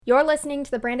You're listening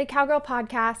to the Branded Cowgirl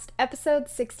Podcast, episode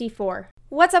 64.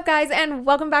 What's up, guys, and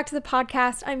welcome back to the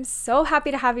podcast. I'm so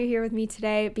happy to have you here with me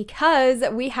today because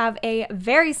we have a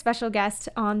very special guest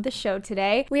on the show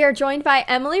today. We are joined by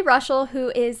Emily Reuschel,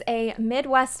 who is a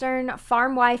Midwestern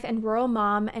farm wife and rural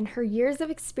mom, and her years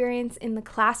of experience in the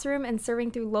classroom and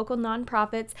serving through local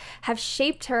nonprofits have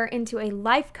shaped her into a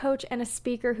life coach and a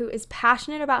speaker who is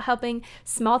passionate about helping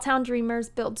small town dreamers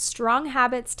build strong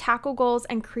habits, tackle goals,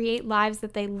 and create lives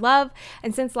that they love.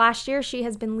 And since last year, she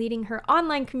has been leading her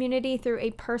online community through a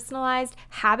personalized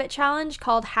habit challenge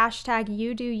called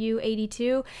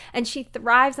 #YouDoYou82, and she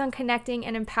thrives on connecting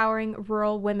and empowering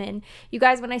rural women. You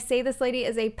guys, when I say this lady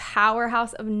is a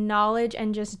powerhouse of knowledge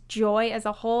and just joy as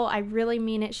a whole, I really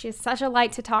mean it. She is such a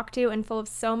light to talk to and full of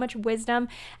so much wisdom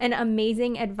and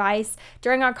amazing advice.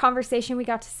 During our conversation, we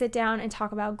got to sit down and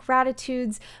talk about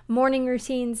gratitudes, morning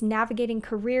routines, navigating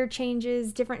career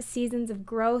changes, different seasons of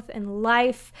growth and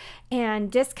life,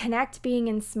 and disconnect being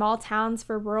in small towns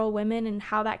for rural women and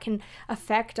how that can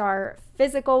affect our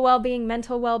physical well-being,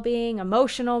 mental well-being,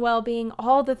 emotional well-being,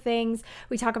 all the things.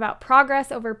 We talk about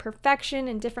progress over perfection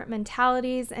and different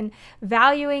mentalities and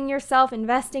valuing yourself,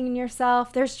 investing in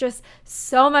yourself. There's just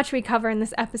so much we cover in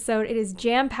this episode. It is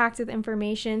jam-packed with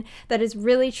information that is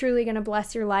really, truly going to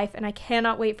bless your life, and I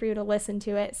cannot wait for you to listen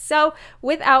to it. So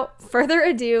without further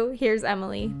ado, here's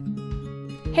Emily.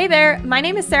 Hey there, my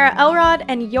name is Sarah Elrod,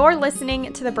 and you're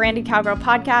listening to the Branded Cowgirl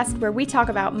Podcast, where we talk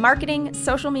about marketing,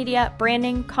 social media,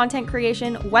 branding, content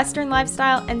creation, Western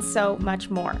lifestyle, and so much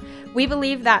more. We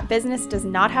believe that business does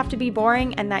not have to be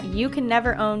boring and that you can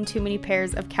never own too many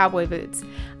pairs of cowboy boots.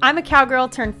 I'm a cowgirl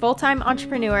turned full-time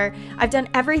entrepreneur. I've done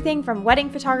everything from wedding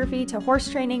photography to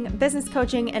horse training, business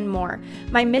coaching, and more.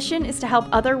 My mission is to help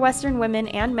other Western women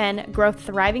and men grow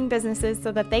thriving businesses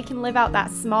so that they can live out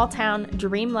that small town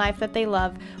dream life that they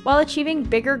love while achieving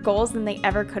bigger goals than they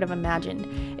ever could have imagined.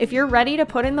 If you're ready to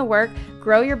put in the work,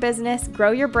 grow your business,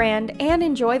 grow your brand, and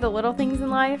enjoy the little things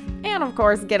in life, and of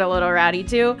course get a little rowdy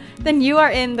too, then you are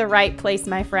in the right place,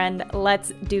 my friend. Let's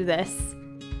do this.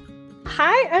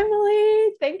 Hi,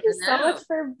 Emily. Thank you so much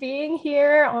for being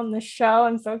here on the show.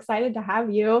 I'm so excited to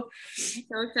have you. I'm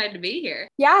so excited to be here.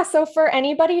 Yeah. So for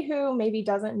anybody who maybe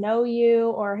doesn't know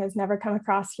you or has never come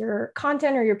across your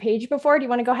content or your page before, do you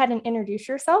want to go ahead and introduce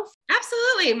yourself?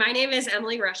 Absolutely. My name is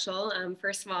Emily Reuschel.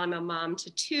 First of all, I'm a mom to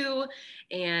two,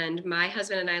 and my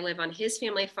husband and I live on his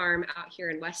family farm out here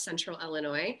in West Central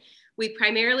Illinois. We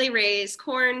primarily raise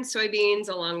corn, soybeans,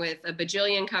 along with a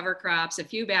bajillion cover crops, a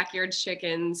few backyard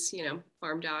chickens,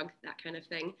 farm dog, that kind of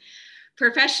thing.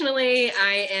 Professionally,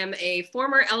 I am a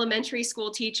former elementary school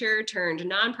teacher turned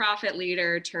nonprofit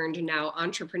leader turned now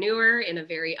entrepreneur in a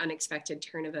very unexpected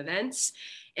turn of events.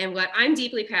 And what I'm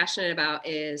deeply passionate about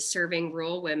is serving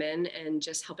rural women and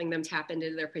just helping them tap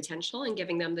into their potential and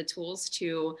giving them the tools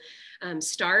to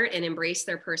start and embrace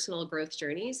their personal growth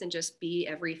journeys and just be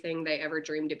everything they ever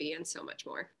dreamed to be and so much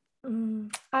more.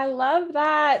 I love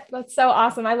that. That's so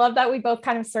awesome. I love that we both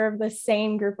kind of serve the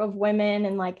same group of women,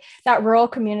 and like that rural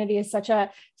community is such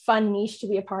a fun niche to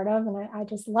be a part of. And I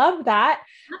just love that.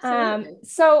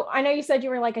 So I know you said you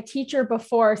were like a teacher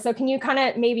before. So can you kind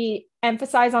of maybe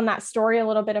emphasize on that story a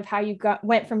little bit of how you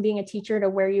went from being a teacher to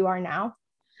where you are now?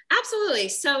 Absolutely.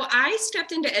 So I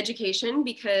stepped into education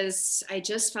because I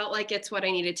just felt like it's what I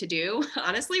needed to do.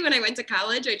 Honestly, when I went to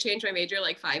college, I changed my major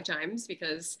like 5 times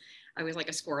because I was like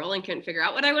a squirrel and couldn't figure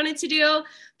out what I wanted to do.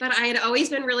 But I had always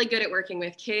been really good at working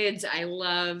with kids. I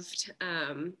loved,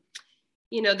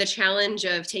 the challenge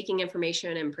of taking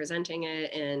information and presenting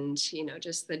it and,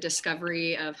 just the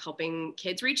discovery of helping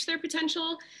kids reach their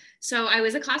potential. So I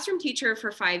was a classroom teacher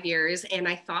for 5 years, and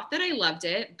I thought that I loved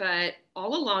it, but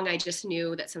all along I just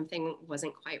knew that something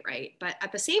wasn't quite right. But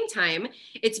at the same time,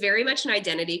 it's very much an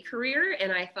identity career.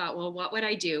 And I thought, well, what would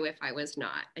I do if I was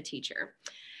not a teacher?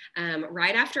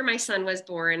 Right after my son was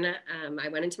born, I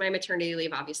went into my maternity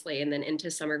leave, obviously, and then into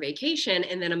summer vacation.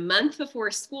 And then a month before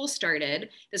school started,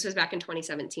 this was back in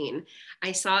 2017,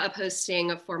 I saw a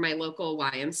posting for my local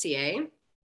YMCA.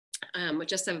 With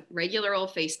just a regular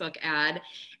old Facebook ad,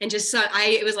 and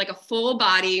it was like a full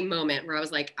body moment where I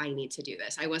was like, I need to do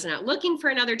this. I wasn't out looking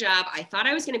for another job. I thought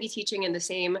I was going to be teaching in the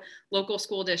same local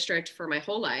school district for my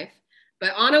whole life,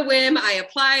 but on a whim, I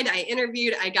applied, I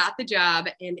interviewed, I got the job,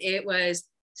 and it was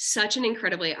such an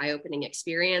incredibly eye-opening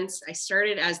experience. I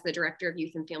started as the director of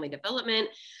youth and family development,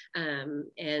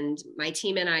 and my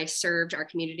team and I served our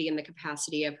community in the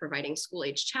capacity of providing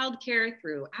school-age childcare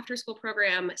through after-school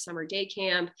program, summer day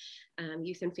camp,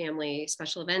 youth and family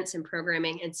special events and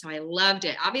programming. And so I loved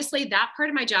it. Obviously, that part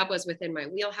of my job was within my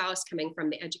wheelhouse coming from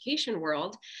the education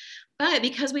world. But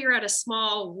because we were at a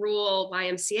small rural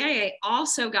YMCA, I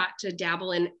also got to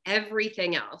dabble in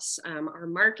everything else, our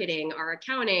marketing, our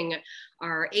accounting,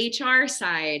 our HR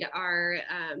side, our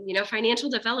financial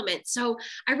development. So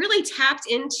I really tapped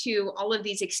into all of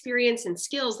these experience and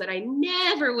skills that I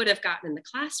never would have gotten in the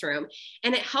classroom.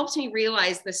 And it helped me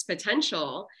realize this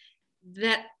potential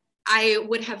that I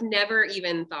would have never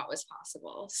even thought was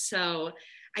possible. So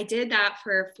I did that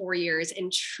for 4 years and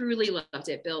truly loved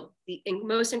it. Built the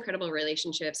most incredible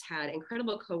relationships, had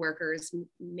incredible coworkers,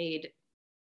 made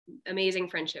amazing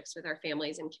friendships with our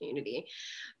families and community.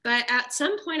 But at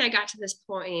some point I got to this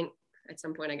point,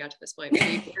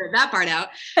 maybe you figured that part out.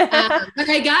 But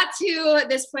I got to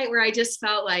this point where I just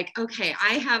felt like, okay,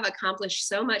 I have accomplished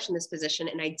so much in this position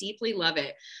and I deeply love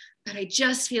it. But I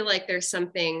just feel like there's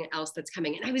something else that's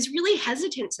coming. And I was really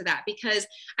hesitant to that because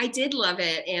I did love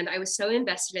it. And I was so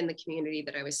invested in the community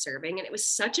that I was serving. And it was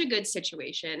such a good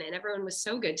situation. And everyone was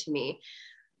so good to me.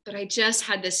 But I just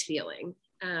had this feeling.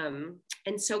 And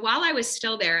so while I was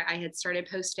still there, I had started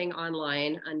posting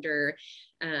online under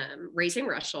Raising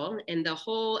Reuschel. And the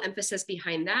whole emphasis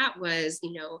behind that was,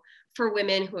 for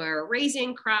women who are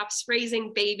raising crops,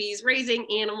 raising babies, raising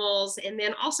animals, and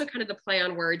then also kind of the play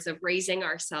on words of raising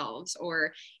ourselves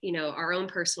or, our own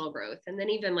personal growth. And then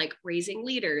even like raising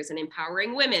leaders and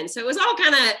empowering women. So it was all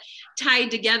kind of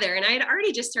tied together. And I had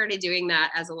already just started doing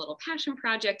that as a little passion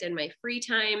project in my free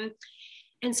time.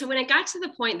 And so when it got to the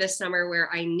point this summer where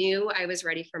I knew I was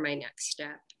ready for my next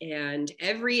step and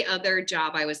every other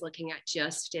job I was looking at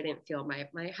just didn't feel,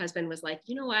 my husband was like,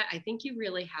 you know what, I think you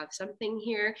really have something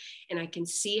here and I can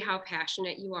see how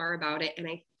passionate you are about it. And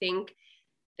I think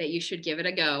that you should give it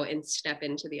a go and step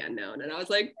into the unknown. And I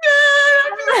was like,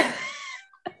 no.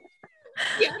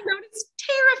 Yeah, no, it's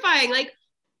terrifying. Like,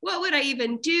 what would I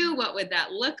even do? What would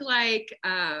that look like?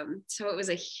 So it was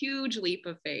a huge leap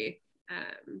of faith.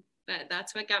 But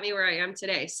that's what got me where I am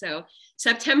today. So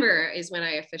September is when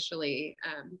I officially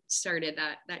started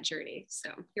that journey. So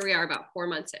here we are about 4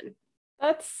 months in.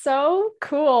 That's so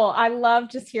cool. I love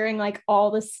just hearing like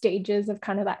all the stages of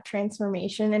kind of that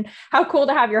transformation and how cool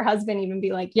to have your husband even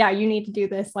be like, yeah, you need to do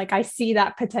this. Like I see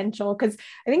that potential. Cause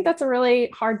I think that's a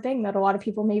really hard thing that a lot of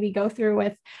people maybe go through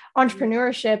with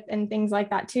entrepreneurship and things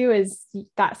like that too, is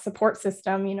that support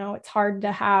system. It's hard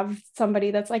to have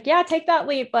somebody that's like, yeah, take that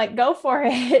leap, like go for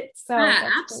it. So yeah,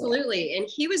 absolutely. Cool. And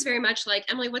he was very much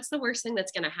like, Emily, what's the worst thing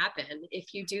that's going to happen?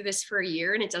 If you do this for a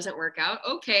year and it doesn't work out,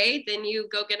 okay, then you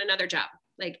go get another job.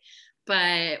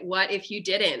 But what if you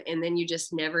didn't? And then you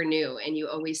just never knew. And you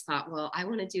always thought, well, I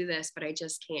want to do this, but I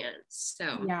just can't. So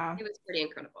yeah, it was pretty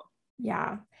incredible.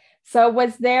 Yeah. So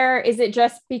is it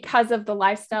just because of the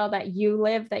lifestyle that you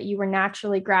live that you were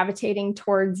naturally gravitating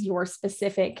towards your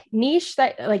specific niche,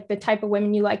 that like the type of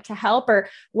women you like to help, or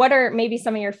what are maybe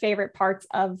some of your favorite parts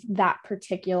of that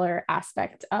particular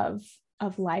aspect of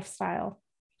lifestyle?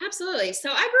 Absolutely.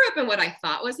 So I grew up in what I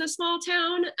thought was a small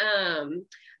town,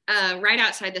 right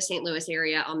outside the St. Louis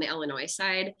area on the Illinois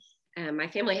side. My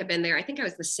family had been there. I think I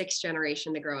was the 6th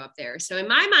generation to grow up there. So in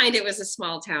my mind, it was a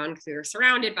small town because we were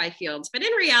surrounded by fields. But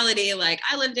in reality, like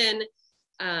I lived in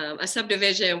a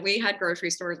subdivision. We had grocery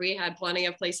stores. We had plenty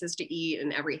of places to eat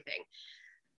and everything.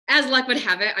 As luck would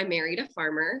have it, I married a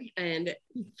farmer. And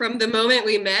from the moment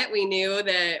we met, we knew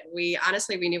we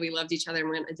loved each other and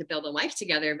wanted to build a life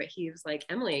together. But he was like,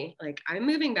 Emily, like I'm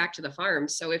moving back to the farm.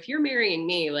 So if you're marrying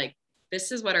me, like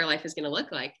this is what our life is going to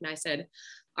look like. And I said,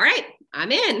 all right,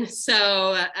 I'm in.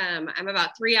 So I'm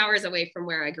about 3 hours away from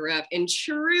where I grew up and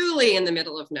truly in the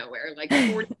middle of nowhere, like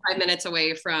 45 minutes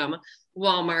away from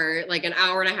Walmart, like an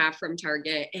hour and a half from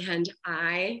Target. And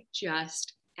I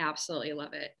just absolutely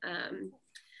love it.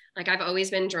 Like I've always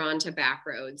been drawn to back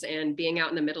roads and being out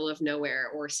in the middle of nowhere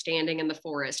or standing in the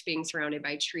forest, being surrounded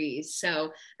by trees.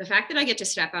 So the fact that I get to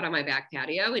step out on my back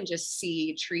patio and just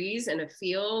see trees and a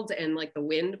field and like the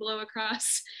wind blow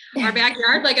across our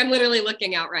backyard, like I'm literally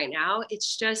looking out right now.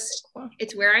 It's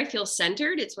where I feel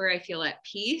centered. It's where I feel at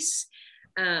peace.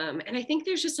 And I think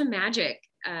there's just a magic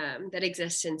that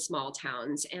exists in small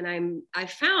towns. And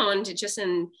I've found just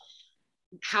in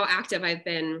how active I've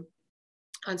been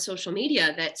on social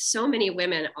media that so many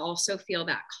women also feel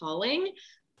that calling,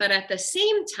 but at the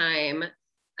same time,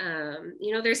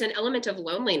 there's an element of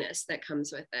loneliness that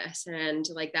comes with this and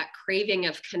like that craving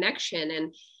of connection.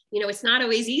 And, it's not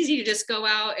always easy to just go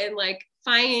out and like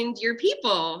find your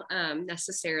people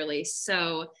necessarily.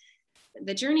 So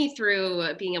the journey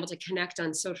through being able to connect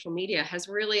on social media has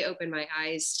really opened my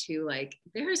eyes to like,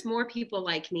 there's more people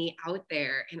like me out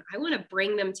there and I want to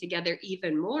bring them together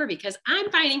even more because I'm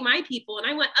finding my people and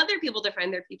I want other people to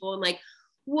find their people. And like,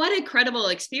 what a credible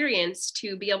experience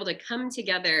to be able to come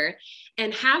together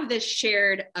and have this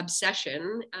shared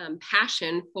obsession,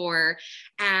 passion for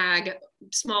ag,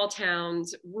 small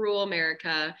towns, rural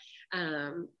America,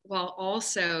 while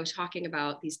also talking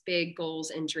about these big goals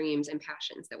and dreams and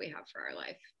passions that we have for our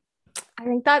life. I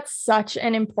think that's such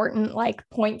an important like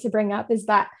point to bring up, is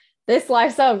that this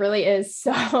lifestyle really is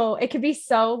so, it could be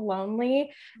so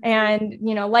lonely. And,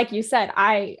 you know, like you said,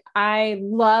 I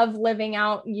love living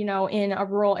out, you know, in a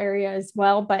rural area as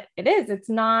well, but it's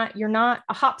not, you're not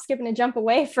a hop, skip and a jump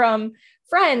away from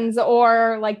friends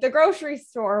or like the grocery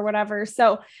store or whatever.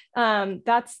 So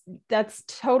that's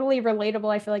totally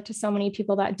relatable. I feel like to so many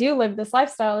people that do live this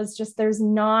lifestyle, is just, there's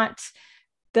not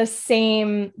the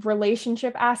same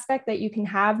relationship aspect that you can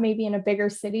have maybe in a bigger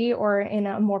city or in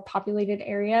a more populated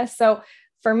area. So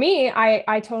for me,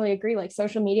 I totally agree. Like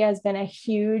social media has been a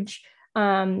huge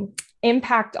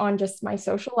impact on just my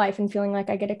social life, and feeling like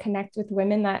I get to connect with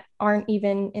women that aren't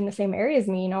even in the same area as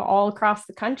me, you know, all across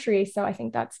the country. So I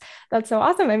think that's so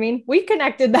awesome. I mean, we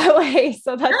connected that way.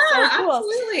 So that's so cool.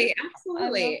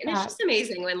 Absolutely. And it's just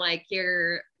amazing when like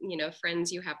your, you know,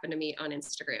 friends you happen to meet on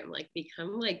Instagram, like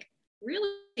become like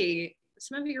really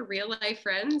some of your real life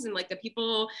friends, and like the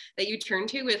people that you turn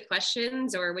to with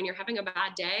questions, or when you're having a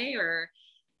bad day, or,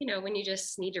 you know, when you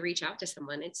just need to reach out to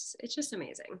someone. It's just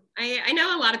amazing. I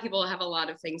know a lot of people have a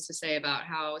lot of things to say about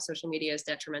how social media is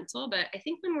detrimental, but I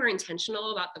think when we're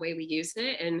intentional about the way we use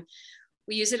it, and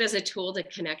we use it as a tool to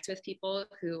connect with people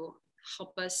who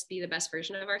help us be the best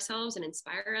version of ourselves and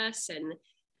inspire us and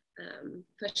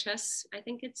push us, I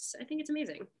think it's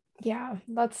amazing. Yeah,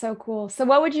 that's so cool. So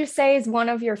what would you say is one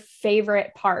of your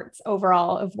favorite parts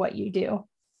overall of what you do?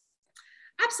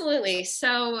 Absolutely.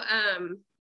 So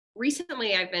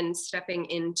recently I've been stepping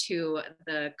into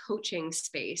the coaching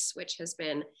space, which has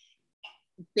been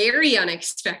very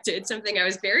unexpected, something I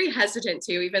was very hesitant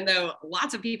to, even though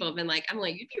lots of people have been like, I'm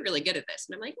like, you'd be really good at this.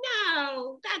 And I'm like,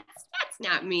 no, that's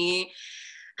not me.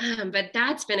 But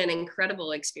that's been an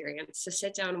incredible experience to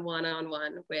sit down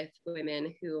one-on-one with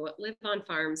women who live on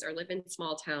farms or live in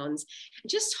small towns and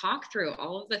just talk through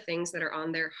all of the things that are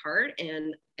on their heart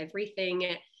and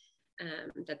everything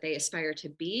that they aspire to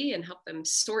be, and help them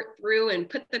sort through and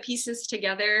put the pieces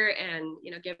together, and, you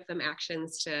know, give them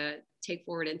actions to take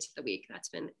forward into the week. That's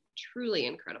been truly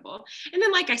incredible. And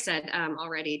then, like I said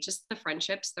already, just the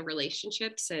friendships, the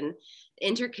relationships, and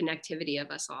interconnectivity of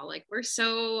us all. Like, we're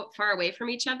so far away from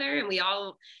each other, and we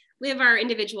all live our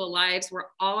individual lives. We're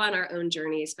all on our own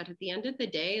journeys, but at the end of the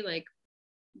day, like,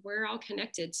 we're all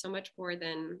connected so much more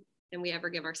than we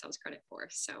ever give ourselves credit for.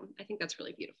 So I think that's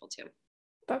really beautiful too.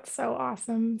 That's so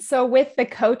awesome. So with the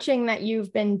coaching that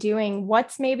you've been doing,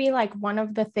 what's maybe like one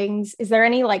of the things, is there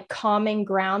any like common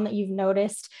ground that you've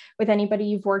noticed with anybody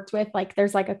you've worked with? Like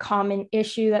there's like a common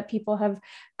issue that people have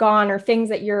gone, or things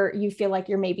that you feel like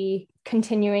you're maybe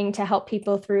continuing to help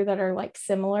people through that are like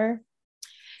similar?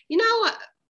 You know,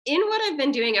 in what I've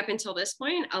been doing up until this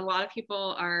point, a lot of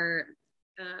people are,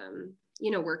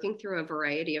 you know, working through a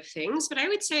variety of things, but I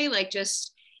would say like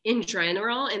just in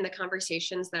general, in the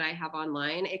conversations that I have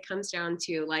online, it comes down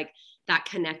to like that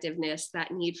connectiveness, that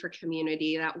need for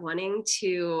community, that wanting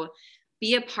to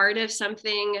be a part of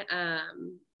something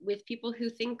with people who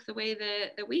think the way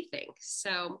that we think.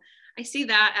 So I see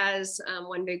that as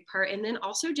one big part. And then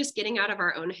also just getting out of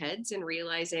our own heads and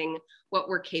realizing what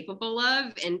we're capable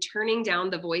of, and turning down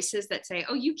the voices that say,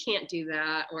 oh, you can't do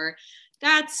that, or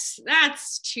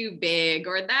that's too big,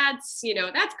 or that's, you know,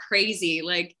 that's crazy.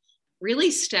 Like,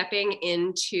 really stepping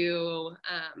into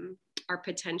our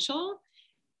potential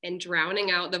and drowning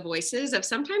out the voices of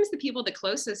sometimes the people the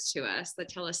closest to us that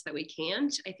tell us that we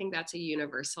can't. I think that's a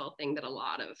universal thing that a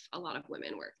lot of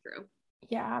women work through.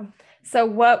 Yeah. So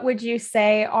what would you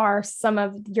say are some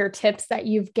of your tips that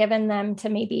you've given them to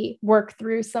maybe work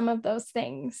through some of those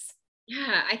things?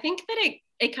 Yeah, I think that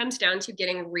it comes down to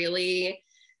getting really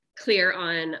clear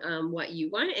on what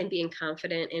you want, and being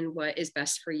confident in what is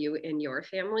best for you and your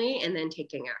family, and then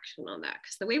taking action on that.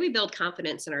 Because the way we build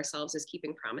confidence in ourselves is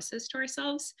keeping promises to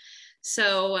ourselves.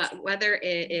 So whether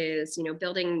it is, you know,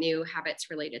 building new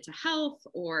habits related to health,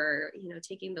 or, you know,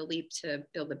 taking the leap to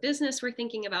build a business we're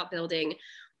thinking about building,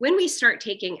 when we start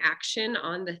taking action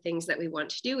on the things that we want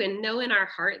to do, and know in our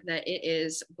heart that it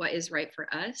is what is right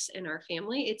for us and our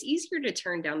family, it's easier to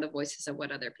turn down the voices of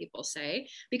what other people say,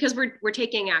 because we're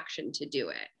taking action to do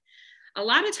it. A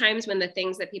lot of times when the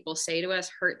things that people say to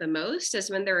us hurt the most is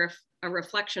when they're a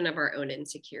reflection of our own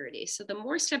insecurity. So the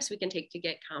more steps we can take to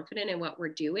get confident in what we're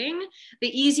doing,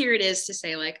 the easier it is to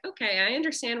say like, okay, I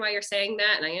understand why you're saying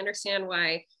that, and I understand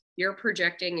why you're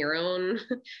projecting your own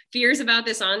fears about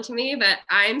this onto me, but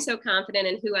I'm so confident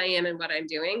in who I am and what I'm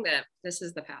doing that this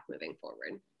is the path moving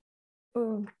forward.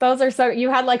 Ooh, those are you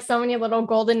had like so many little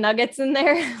golden nuggets in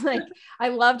there. Like, I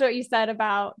loved what you said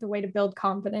about the way to build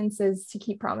confidence is to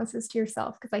keep promises to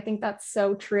yourself, because I think that's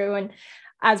so true. And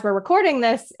as we're recording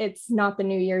this, it's not the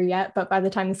new year yet, but by the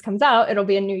time this comes out, it'll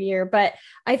be a new year. But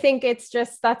I think it's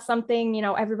just, that's something,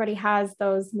 everybody has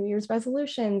those New Year's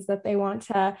resolutions that they want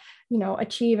to,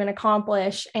 achieve and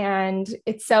accomplish. And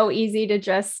it's so easy to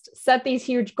just set these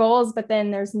huge goals, but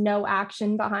then there's no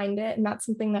action behind it. And that's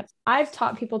something that I've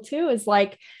taught people too, is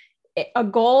like, a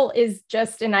goal is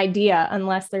just an idea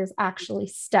unless there's actually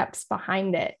steps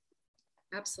behind it.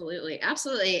 Absolutely.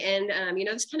 Absolutely. And,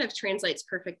 this kind of translates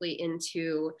perfectly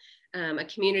into a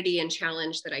community and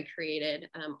challenge that I created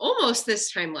almost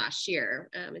this time last year.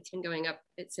 It's been going up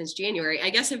since January. I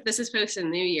guess if this is posted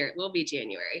in the new year, it will be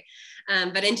January.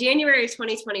 But in January of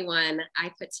 2021,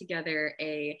 I put together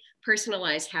a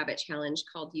personalized habit challenge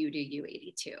called You Do You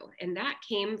 82. And that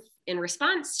came in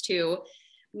response to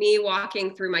me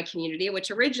walking through my community, which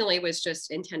originally was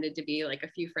just intended to be like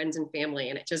a few friends and family,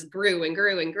 and it just grew and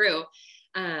grew and grew.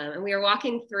 And we were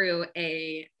walking through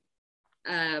a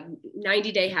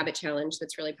 90-day habit challenge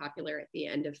that's really popular at the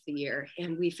end of the year.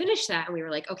 And we finished that and we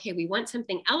were like, okay, we want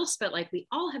something else, but like we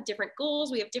all have different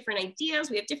goals. We have different ideas.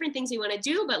 We have different things we want to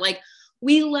do, but like,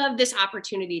 we love this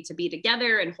opportunity to be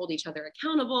together and hold each other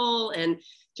accountable and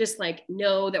just like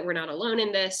know that we're not alone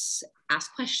in this,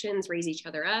 ask questions, raise each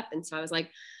other up. And so I was like,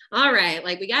 all right,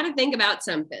 like we got to think about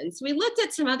something. So we looked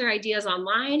at some other ideas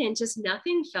online and just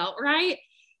nothing felt right.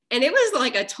 And it was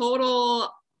like a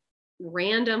total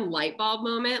random light bulb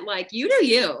moment. Like, you do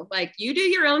you, like you do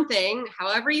your own thing,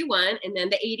 however you want. And then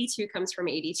the 82 comes from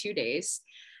 82 days,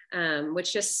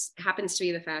 which just happens to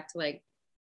be the fact, like,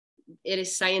 it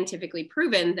is scientifically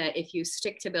proven that if you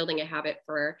stick to building a habit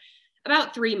for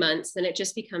about 3 months, then it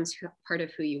just becomes part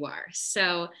of who you are.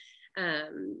 So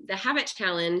the habit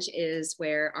challenge is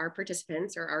where our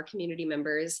participants or our community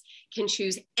members can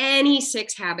choose any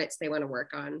 6 habits they want to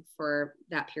work on for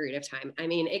that period of time. I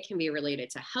mean, it can be related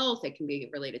to health. It can be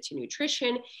related to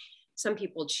nutrition. Some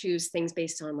people choose things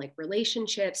based on like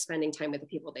relationships, spending time with the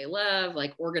people they love,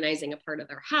 like organizing a part of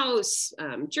their house,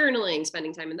 journaling,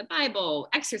 spending time in the Bible,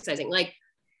 exercising. Like,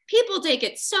 people take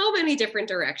it so many different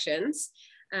directions.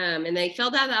 And they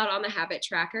fill that out on the habit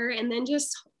tracker and then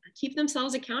just keep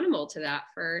themselves accountable to that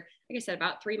for, like I said,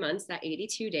 about 3 months, that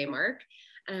 82-day mark.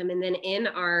 And then in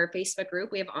our Facebook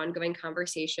group, we have ongoing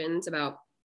conversations about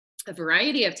a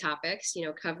variety of topics,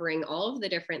 covering all of the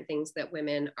different things that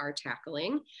women are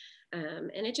tackling.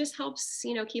 And it just helps,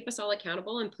 keep us all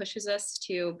accountable and pushes us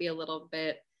to be a little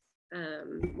bit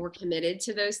more committed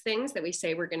to those things that we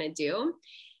say we're going to do.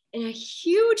 And a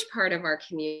huge part of our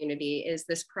community is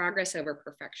this progress over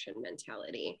perfection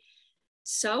mentality.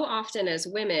 So often as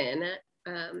women,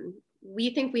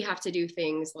 we think we have to do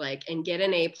things like and get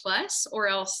an A+ or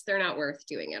else they're not worth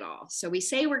doing at all. So we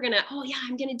say we're gonna, oh yeah,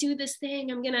 I'm gonna do this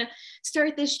thing. I'm gonna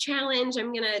start this challenge.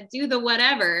 I'm gonna do the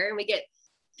whatever. And we get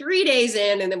 3 days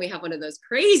in and then we have one of those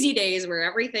crazy days where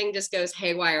everything just goes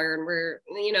haywire and we're,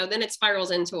 then it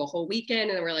spirals into a whole weekend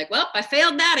and then we're like, well, I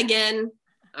failed that again.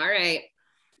 All right,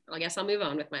 I guess I'll move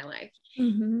on with my life.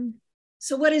 Mm-hmm.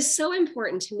 So what is so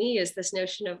important to me is this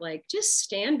notion of like, just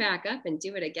stand back up and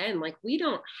do it again. Like, we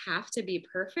don't have to be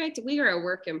perfect. We are a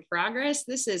work in progress.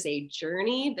 This is a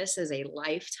journey. This is a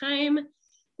lifetime.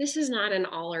 This is not an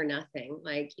all or nothing.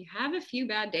 Like, you have a few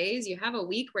bad days. You have a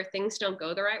week where things don't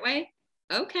go the right way.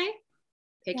 Okay,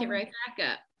 pick it right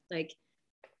back up. Like,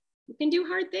 you can do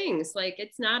hard things. Like,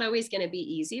 it's not always going to be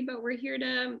easy, but we're here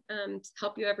to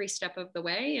help you every step of the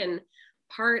way. And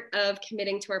part of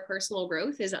committing to our personal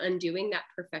growth is undoing that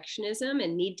perfectionism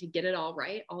and need to get it all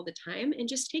right all the time and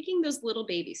just taking those little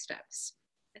baby steps.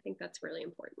 I think that's really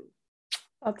important.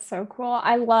 That's so cool.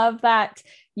 I love that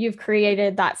you've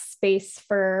created that space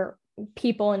for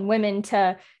people and women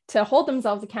to hold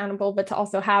themselves accountable, but to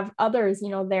also have others,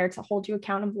 there to hold you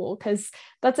accountable. Cause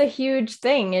that's a huge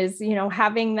thing is,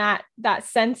 having that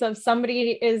sense of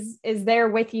somebody is there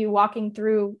with you, walking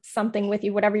through something with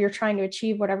you, whatever you're trying to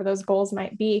achieve, whatever those goals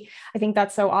might be. I think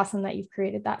that's so awesome that you've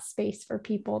created that space for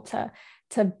people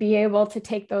to be able to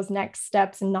take those next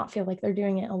steps and not feel like they're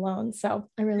doing it alone. So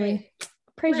I really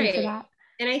praise you for that.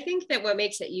 And I think that what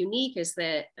makes it unique is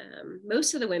that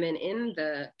most of the women in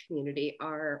the community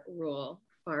are rural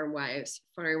farm wives,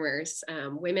 farmers,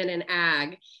 women in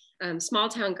ag, small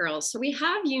town girls. So we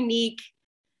have unique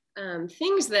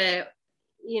things that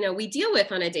we deal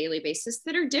with on a daily basis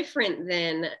that are different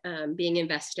than being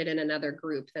invested in another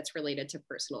group that's related to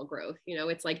personal growth.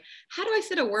 It's like, how do I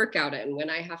fit a workout in when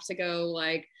I have to go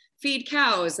like feed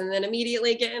cows and then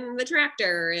immediately get in the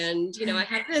tractor and, I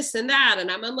have this and that and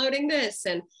I'm unloading this.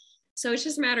 And so it's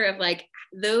just a matter of like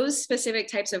those specific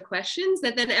types of questions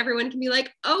that then everyone can be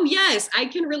like, oh yes, I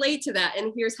can relate to that.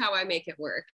 And here's how I make it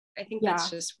work. I think that's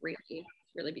just really,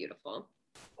 really beautiful.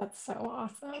 That's so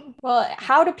awesome. Well,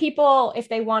 how do people, if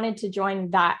they wanted to join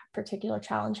that particular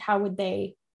challenge, how would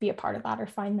they be a part of that or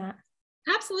find that?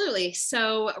 Absolutely.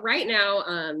 So right now,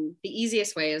 the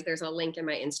easiest way is there's a link in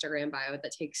my Instagram bio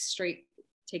that takes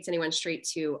anyone straight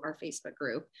to our Facebook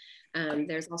group.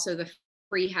 There's also the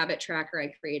free habit tracker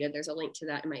I created. There's a link to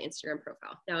that in my Instagram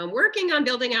profile. Now I'm working on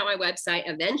building out my website.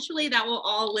 Eventually that will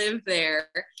all live there.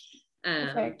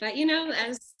 But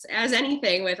as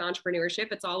anything with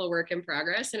entrepreneurship, it's all a work in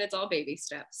progress and it's all baby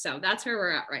steps. So that's where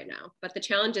we're at right now. But the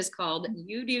challenge is called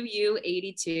You Do You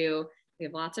 82. We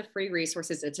have lots of free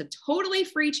resources. It's a totally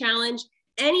free challenge.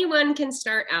 Anyone can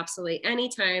start absolutely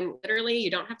anytime. Literally, you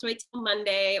don't have to wait till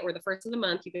Monday or the first of the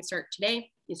month. You can start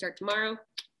today. You start tomorrow.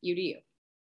 You do you.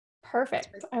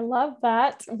 Perfect. I love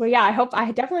that. Well, yeah,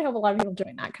 I definitely hope a lot of people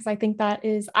join that because I think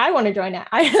I want to join it.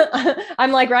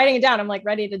 I'm like writing it down. I'm like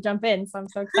ready to jump in. So I'm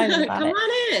so excited about Come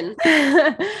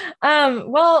it. on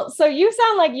in. Well, so you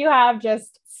sound like you have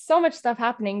just so much stuff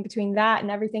happening between that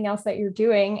and everything else that you're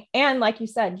doing. And like you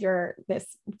said, you're this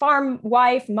farm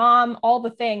wife, mom, all the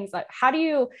things. Like, how do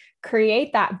you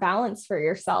create that balance for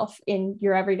yourself in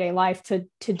your everyday life to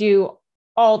do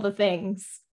all the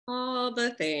things? All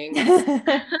the things.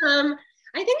 I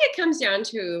think it comes down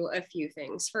to a few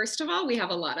things. First of all, we have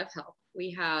a lot of help.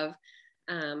 We have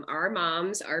our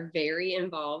moms are very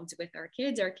involved with our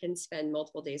kids. Our kids spend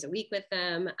multiple days a week with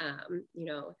them.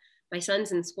 My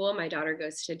son's in school, my daughter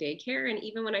goes to daycare. And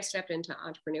even when I stepped into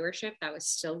entrepreneurship, that was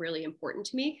still really important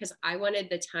to me because I wanted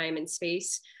the time and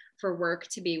space for work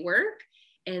to be work.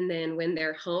 And then when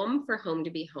they're home, for home to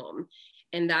be home.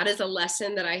 And that is a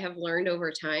lesson that I have learned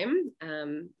over time.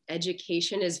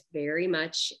 Education is very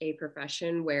much a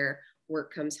profession where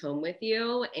work comes home with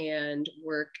you and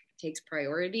work takes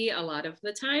priority a lot of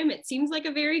the time. It seems like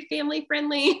a very family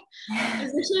friendly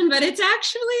position, but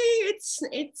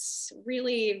it's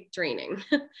really draining.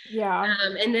 Yeah.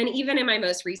 And then even in my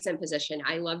most recent position,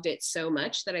 I loved it so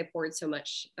much that I poured so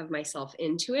much of myself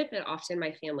into it that often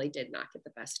my family did not get the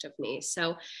best of me.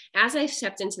 So as I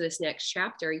stepped into this next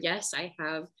chapter, yes, I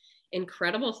have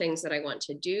incredible things that I want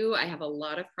to do. I have a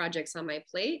lot of projects on my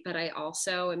plate, but I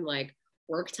also am like,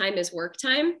 work time is work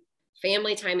time.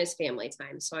 Family time is family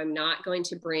time. So I'm not going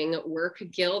to bring work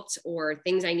guilt or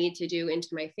things I need to do into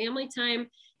my family time.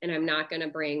 And I'm not going to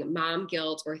bring mom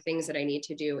guilt or things that I need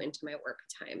to do into my work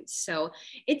time. So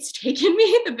it's taken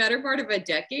me the better part of a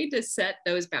decade to set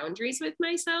those boundaries with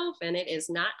myself. And it is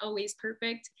not always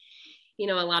perfect.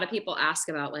 A lot of people ask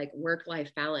about like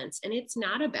work-life balance, and it's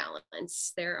not a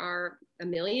balance. There are a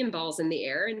million balls in the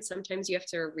air. And sometimes you have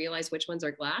to realize which ones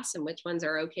are glass and which ones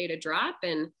are okay to drop.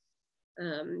 And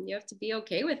you have to be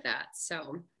okay with that.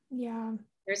 So yeah,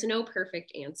 there's no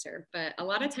perfect answer, but a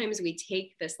lot of times we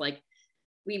take this, like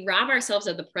we rob ourselves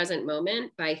of the present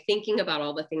moment by thinking about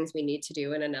all the things we need to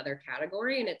do in another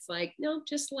category. And it's like, no,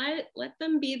 just let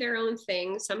them be their own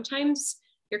thing. Sometimes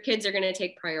your kids are going to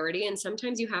take priority and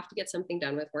sometimes you have to get something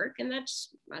done with work, and that's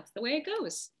the way it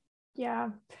goes.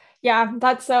 Yeah,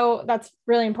 that's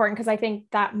really important because I think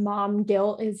that mom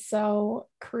guilt is so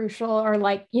crucial, or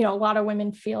like, a lot of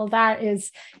women feel that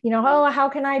is, oh, how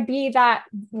can I be that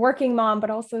working mom,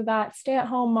 but also that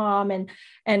stay-at-home mom?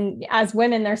 And as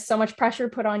women, there's so much pressure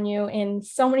put on you in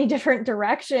so many different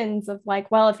directions of like,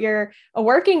 well, if you're a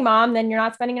working mom, then you're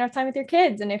not spending enough time with your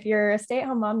kids. And if you're a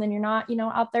stay-at-home mom, then you're not,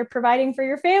 out there providing for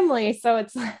your family. So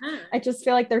it's, I just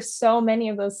feel like there's so many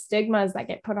of those stigmas that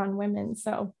get put on women.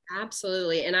 So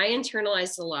absolutely. And I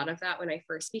internalized a lot of that when I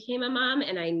first became a mom.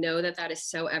 And I know that is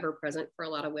so ever present for a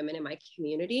lot of women in my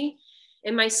community.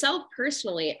 And myself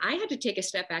personally, I had to take a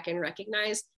step back and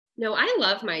recognize, no, I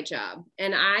love my job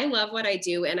and I love what I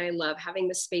do. And I love having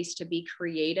the space to be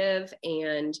creative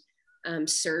and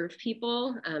serve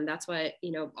people. That's what,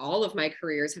 all of my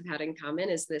careers have had in common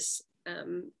is this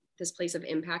place of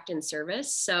impact and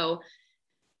service. So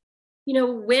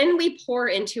when we pour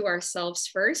into ourselves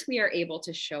first, we are able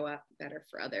to show up better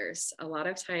for others. A lot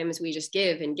of times we just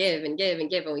give and give and give and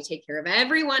give, and we take care of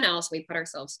everyone else. We put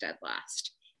ourselves dead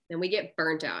last. Then we get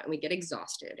burnt out and we get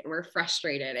exhausted and we're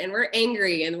frustrated and we're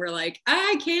angry and we're like,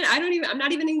 I'm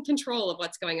not even in control of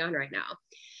what's going on right now.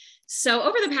 So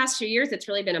over the past few years, it's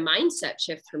really been a mindset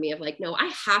shift for me of like, no, I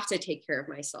have to take care of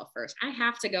myself first. I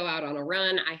have to go out on a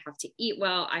run. I have to eat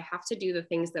well. I have to do the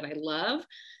things that I love,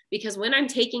 because when I'm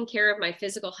taking care of my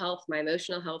physical health, my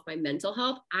emotional health, my mental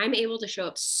health, I'm able to show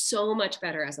up so much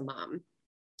better as a mom.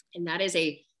 And that is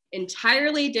a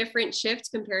entirely different shift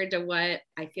compared to what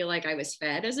I feel like I was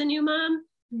fed as a new mom.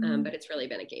 But it's really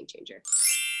been a game changer.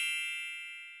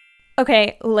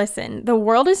 Okay, listen, the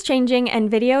world is changing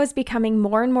and video is becoming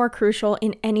more and more crucial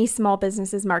in any small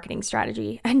business's marketing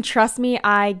strategy. And trust me,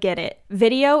 I get it.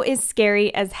 Video is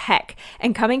scary as heck.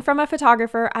 And coming from a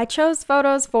photographer, I chose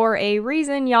photos for a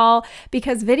reason, y'all,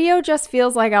 because video just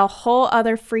feels like a whole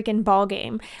other freaking ball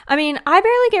game. I mean, I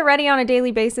barely get ready on a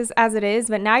daily basis as it is,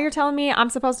 but now you're telling me I'm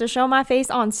supposed to show my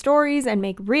face on stories and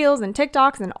make reels and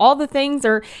TikToks and all the things,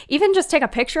 or even just take a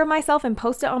picture of myself and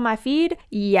post it on my feed?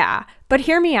 Yeah. But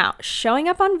hear me out, showing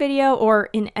up on video, or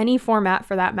in any format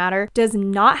for that matter, does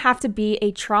not have to be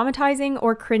a traumatizing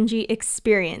or cringy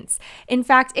experience. In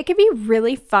fact, it can be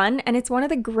really fun, and it's one of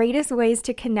the greatest ways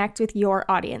to connect with your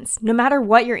audience, no matter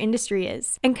what your industry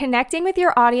is. And connecting with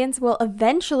your audience will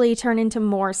eventually turn into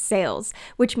more sales,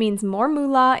 which means more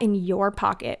moolah in your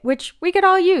pocket, which we could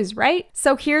all use, right?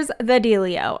 So here's the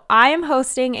dealio. I am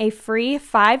hosting a free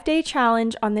 5-day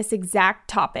challenge on this exact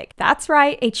topic. That's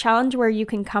right, a challenge where you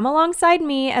can come alongside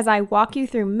me as I walk you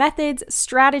through methods,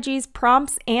 strategies,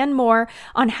 prompts, and more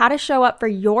on how to show up for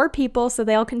your people so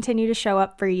they'll continue to show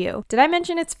up for you. Did I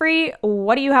mention it's free?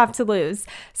 What do you have to lose?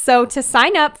 So to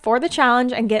sign up for the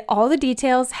challenge and get all the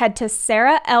details, head to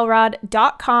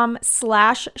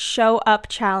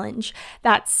sarahelrod.com/showupchallenge.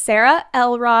 That's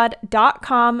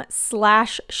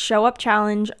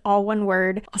sarahelrod.com/showupchallenge, all one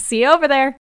word. I'll see you over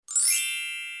there.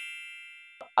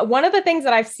 One of the things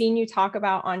that I've seen you talk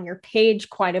about on your page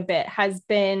quite a bit has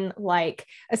been like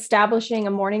establishing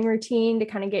a morning routine to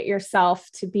kind of get yourself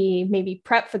to be maybe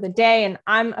prep for the day. And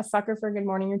I'm a sucker for a good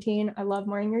morning routine. I love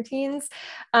morning routines.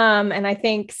 And I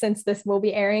think since this will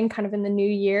be airing kind of in the new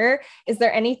year, is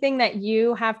there anything that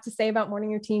you have to say about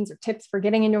morning routines or tips for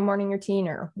getting into a morning routine,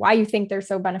 or why you think they're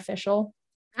so beneficial?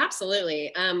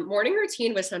 Absolutely. Morning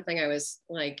routine was something I was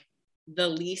like the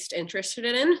least interested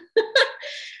in.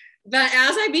 But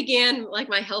as I began like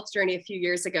my health journey a few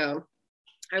years ago,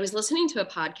 I was listening to a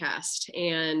podcast,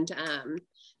 and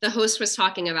the host was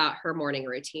talking about her morning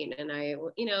routine, and I,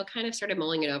 kind of started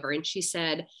mulling it over. And she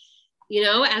said,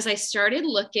 as I started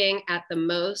looking at the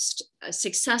most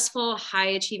successful, high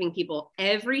achieving people,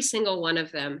 every single one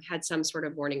of them had some sort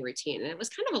of morning routine. And it was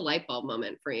kind of a light bulb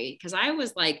moment for me, because I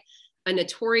was like a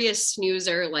notorious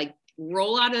snoozer, like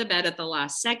roll out of the bed at the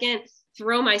last second,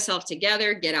 throw myself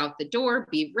together, get out the door,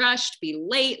 be rushed, be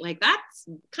late. Like that's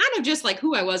kind of just like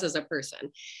who I was as a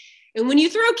person. And when you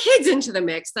throw kids into the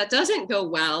mix, that doesn't go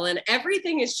well, and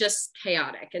everything is just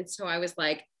chaotic. And so I was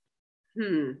like,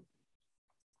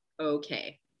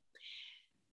 okay,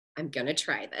 I'm going to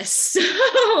try this. So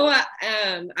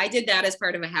I did that as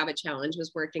part of a habit challenge,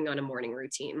 was working on a morning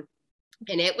routine.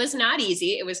 And it was not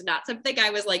easy. It was not something I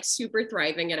was like super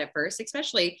thriving at first,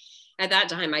 especially at that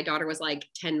time. My daughter was like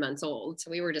 10 months old.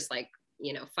 So we were just like,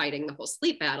 fighting the whole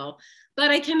sleep battle. But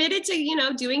I committed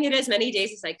to, doing it as many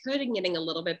days as I could and getting a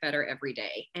little bit better every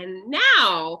day. And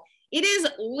now it is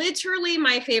literally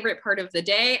my favorite part of the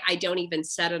day. I don't even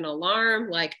set an alarm.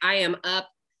 Like I am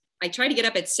up. I try to get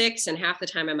up at 6, and half the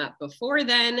time I'm up before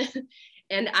then.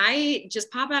 And I just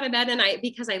pop out of bed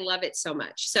because I love it so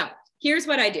much. So here's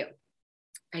what I do.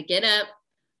 I get up,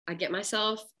 I get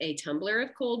myself a tumbler of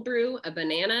cold brew, a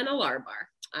banana, and a Lar bar.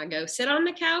 I go sit on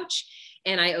the couch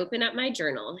and I open up my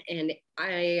journal. And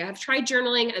I have tried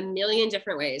journaling a million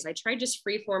different ways. I tried just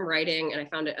free form writing, and I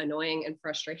found it annoying and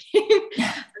frustrating.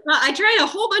 I tried a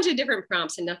whole bunch of different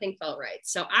prompts and nothing felt right.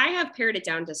 So I have pared it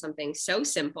down to something so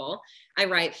simple. I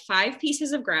write 5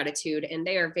 pieces of gratitude, and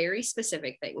they are very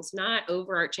specific things, not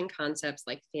overarching concepts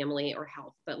like family or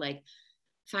health, but like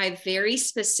 5 very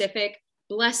specific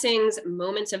blessings,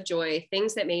 moments of joy,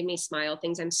 things that made me smile,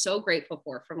 things I'm so grateful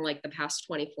for from like the past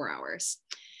 24 hours.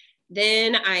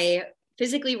 Then I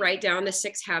physically write down the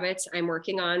 6 habits I'm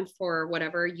working on for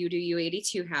whatever You Do You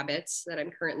 82 habits that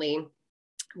I'm currently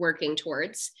working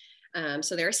towards.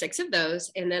 So there are 6 of those.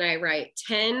 And then I write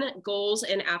 10 goals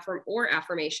and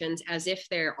affirmations as if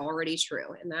they're already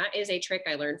true. And that is a trick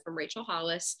I learned from Reuschel.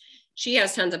 She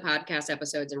has tons of podcast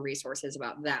episodes and resources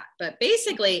about that. But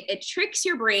basically, it tricks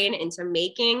your brain into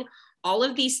making all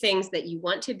of these things that you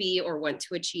want to be or want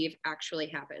to achieve actually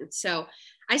happen. So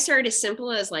I started as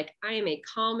simple as like, I am a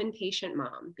calm and patient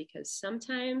mom, because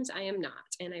sometimes I am not,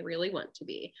 and I really want to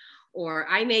be. Or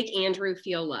I make Andrew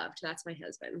feel loved. That's my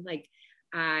husband. Like,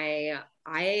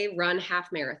 I run half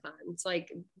marathons.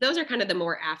 Like those are kind of the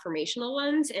more affirmational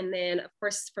ones. And then of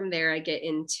course from there I get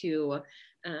into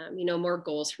more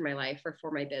goals for my life or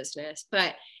for my business,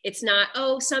 but it's not,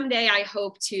 oh, someday I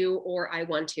hope to, or I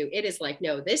want to. It is like,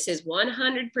 no, this is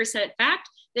 100% fact.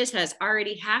 This has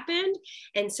already happened.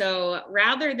 And so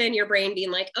rather than your brain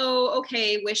being like, oh,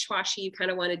 okay, wish-washy, you kind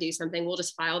of want to do something, we'll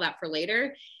just file that for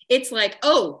later. It's like,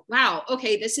 oh, wow,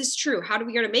 okay, this is true. How do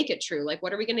we going to make it true? Like,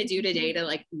 what are we going to do today to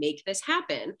like make this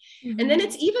happen? Mm-hmm. And then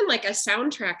it's even like a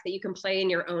soundtrack that you can play in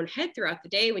your own head throughout the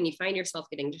day when you find yourself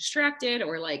getting distracted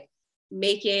or like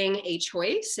making a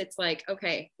choice. It's like,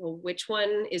 okay, well, which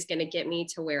one is going to get me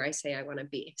to where I say I want to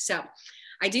be? So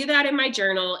I do that in my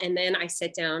journal, and then I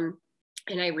sit down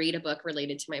and I read a book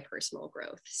related to my personal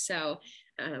growth. So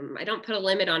I don't put a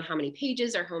limit on how many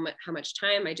pages or how much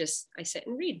time. I sit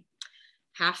and read.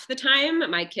 Half the time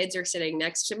my kids are sitting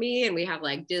next to me and we have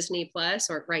like Disney Plus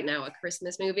or right now a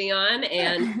Christmas movie on,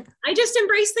 and I just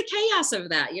embrace the chaos of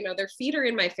that. Their feet are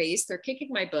in my face, they're kicking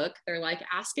my book, they're like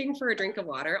asking for a drink of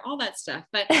water, all that stuff.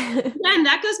 But then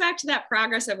that goes back to that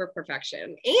progress over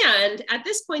perfection. And at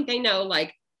this point they know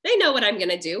what I'm going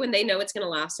to do, and they know it's going to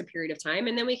last a period of time,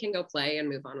 and then we can go play and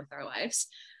move on with our lives.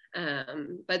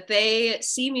 But they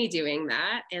see me doing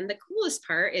that. And the coolest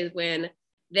part is when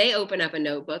they open up a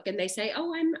notebook and they say,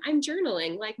 oh, I'm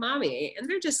journaling like mommy. And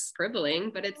they're just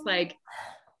scribbling, but it's like,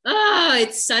 oh,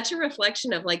 it's such a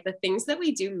reflection of like the things that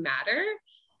we do matter.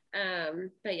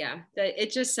 But yeah,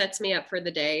 it just sets me up for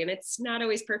the day, and it's not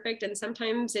always perfect. And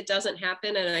sometimes it doesn't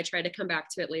happen, and I try to come back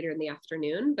to it later in the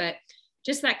afternoon, but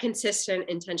just that consistent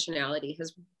intentionality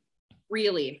has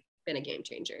really been a game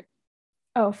changer.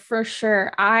 Oh, for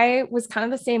sure. I was kind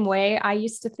of the same way. I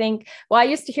used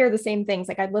to hear the same things.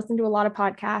 Like I'd listen to a lot of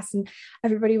podcasts and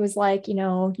everybody was like, you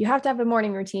have to have a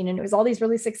morning routine. And it was all these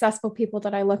really successful people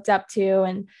that I looked up to.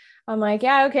 And I'm like,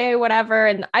 yeah, okay, whatever.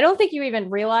 And I don't think you even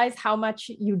realize how much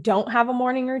you don't have a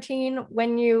morning routine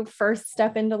when you first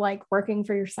step into like working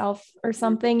for yourself or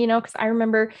something, because I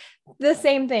remember the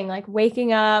same thing, like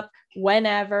waking up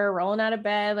whenever, rolling out of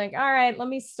bed, like, all right, let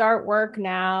me start work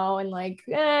now. And like,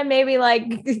 maybe like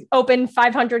open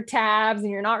 500 tabs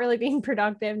and you're not really being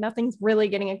productive. Nothing's really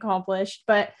getting accomplished.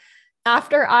 But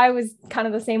after I was kind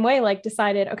of the same way, like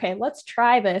decided, okay, let's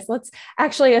try this. Let's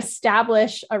actually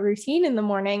establish a routine in the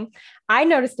morning. I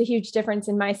noticed a huge difference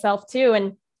in myself too.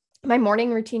 And my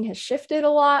morning routine has shifted a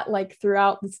lot, like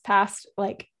throughout this past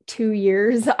like 2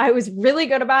 years. I was really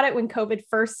good about it when COVID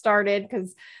first started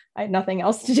because I had nothing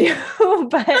else to do,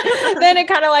 but then it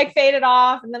kind of like faded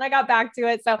off and then I got back to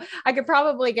it. So I could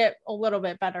probably get a little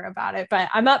bit better about it, but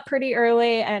I'm up pretty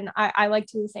early and I like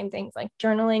to do the same things. Like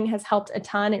journaling has helped a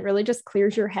ton. It really just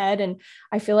clears your head. And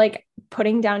I feel like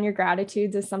putting down your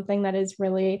gratitudes is something that is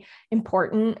really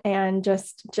important and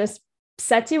just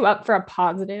sets you up for a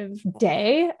positive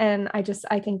day. And I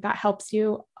think that helps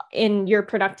you in your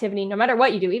productivity, no matter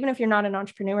what you do, even if you're not an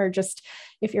entrepreneur, just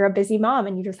if you're a busy mom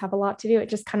and you just have a lot to do, it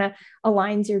just kind of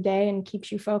aligns your day and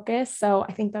keeps you focused. So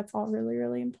I think that's all really,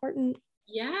 really important.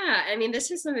 Yeah. I mean, this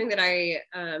is something that I,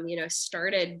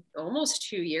 started almost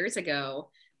 2 years ago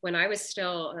when I was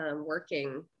still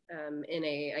working in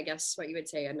I guess what you would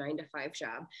say a 9-to-5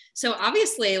 job. So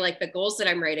obviously like the goals that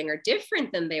I'm writing are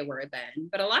different than they were then,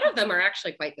 but a lot of them are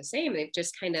actually quite the same. They've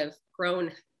just kind of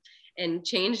grown and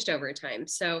changed over time.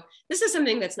 So this is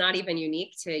something that's not even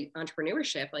unique to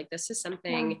entrepreneurship. Like this is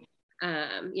something,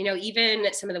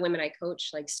 even some of the women I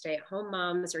coach, like stay-at-home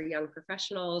moms or young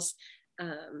professionals,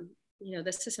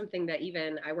 this is something that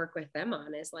even I work with them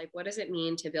on is like, what does it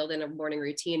mean to build in a morning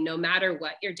routine, no matter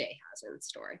what your day has in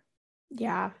store?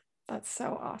 Yeah, that's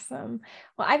so awesome.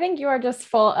 Well, I think you are just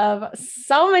full of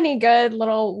so many good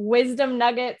little wisdom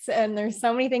nuggets. And there's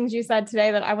so many things you said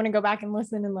today that I want to go back and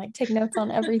listen and like take notes on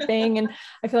everything. And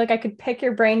I feel like I could pick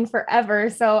your brain forever.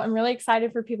 So I'm really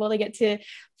excited for people to get to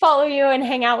follow you and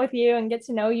hang out with you and get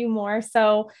to know you more.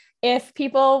 So if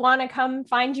people want to come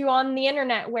find you on the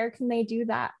internet, where can they do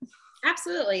that?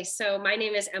 Absolutely. So my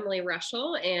name is Emily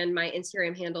Reuschel and my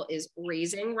Instagram handle is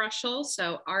Raising Reuschel.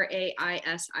 So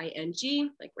RAISING,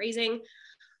 like raising.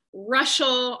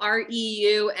 Reuschel,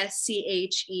 REUSCHEL.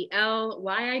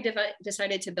 Why I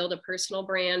decided to build a personal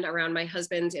brand around my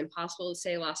husband's impossible to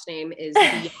say last name is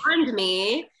beyond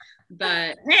me,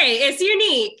 but hey, it's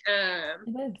unique.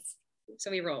 It is.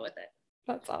 So we roll with it.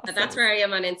 That's awesome. But that's where I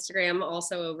am on Instagram,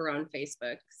 also over on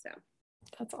Facebook. So.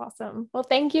 That's awesome. Well,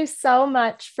 thank you so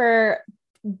much for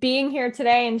being here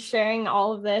today and sharing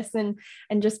all of this and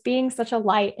just being such a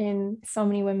light in so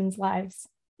many women's lives.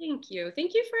 Thank you.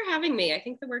 Thank you for having me. I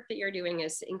think the work that you're doing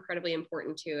is incredibly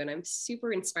important too. And I'm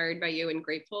super inspired by you and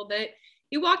grateful that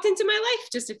you walked into my life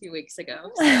just a few weeks ago.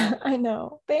 So I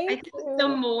know. I Thank think you. the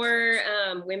more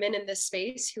women in this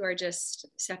space who are just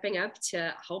stepping up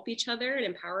to help each other and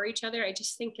empower each other, I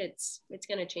just think it's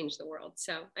going to change the world.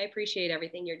 So I appreciate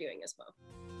everything you're doing as well.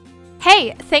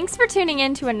 Hey, thanks for tuning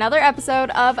in to another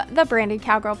episode of the Branded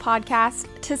Cowgirl podcast.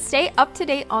 To stay up to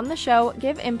date on the show,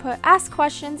 give input, ask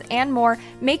questions, and more,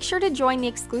 make sure to join the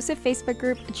exclusive Facebook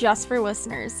group just for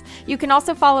listeners. You can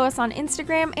also follow us on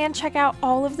Instagram and check out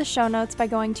all of the show notes by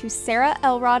going to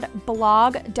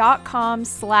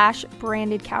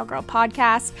sarahelrodblog.com/branded cowgirl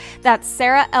podcast. That's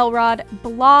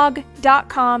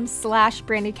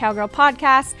sarahelrodblog.com/branded cowgirl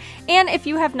podcast. And if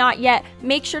you have not yet,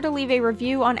 make sure to leave a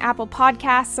review on Apple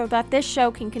Podcasts so that this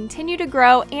show can continue to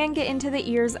grow and get into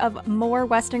the ears of more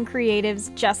Western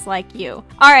creatives just like you.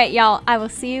 All right, y'all, I will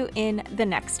see you in the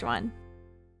next one.